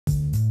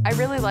I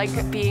really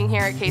like being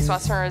here at Case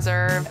Western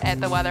Reserve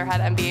at the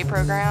Weatherhead MBA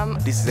program.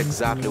 This is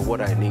exactly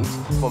what I need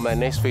for my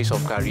next phase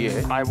of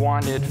career. I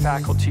wanted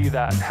faculty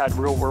that had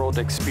real-world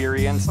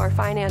experience. Our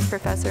finance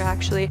professor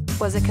actually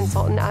was a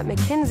consultant at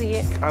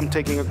McKinsey. I'm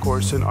taking a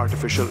course in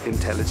artificial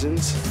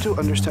intelligence to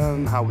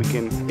understand how we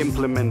can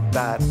implement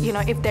that. You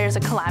know, if there's a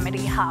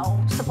calamity, how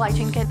supply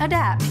chain can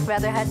adapt.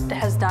 Weatherhead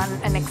has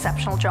done an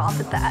exceptional job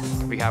at that.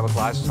 We have a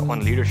class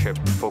on leadership,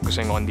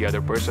 focusing on the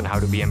other person, how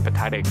to be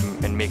empathetic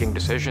and making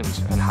decisions,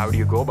 and how do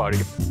you go about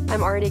it.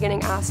 I'm already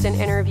getting asked in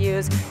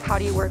interviews, how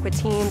do you work with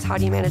teams? How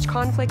do you manage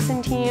conflicts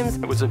in teams?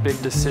 It was a big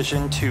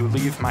decision to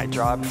leave my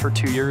job for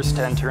 2 years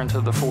to enter into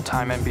the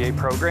full-time MBA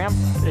program.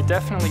 It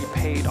definitely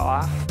paid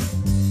off.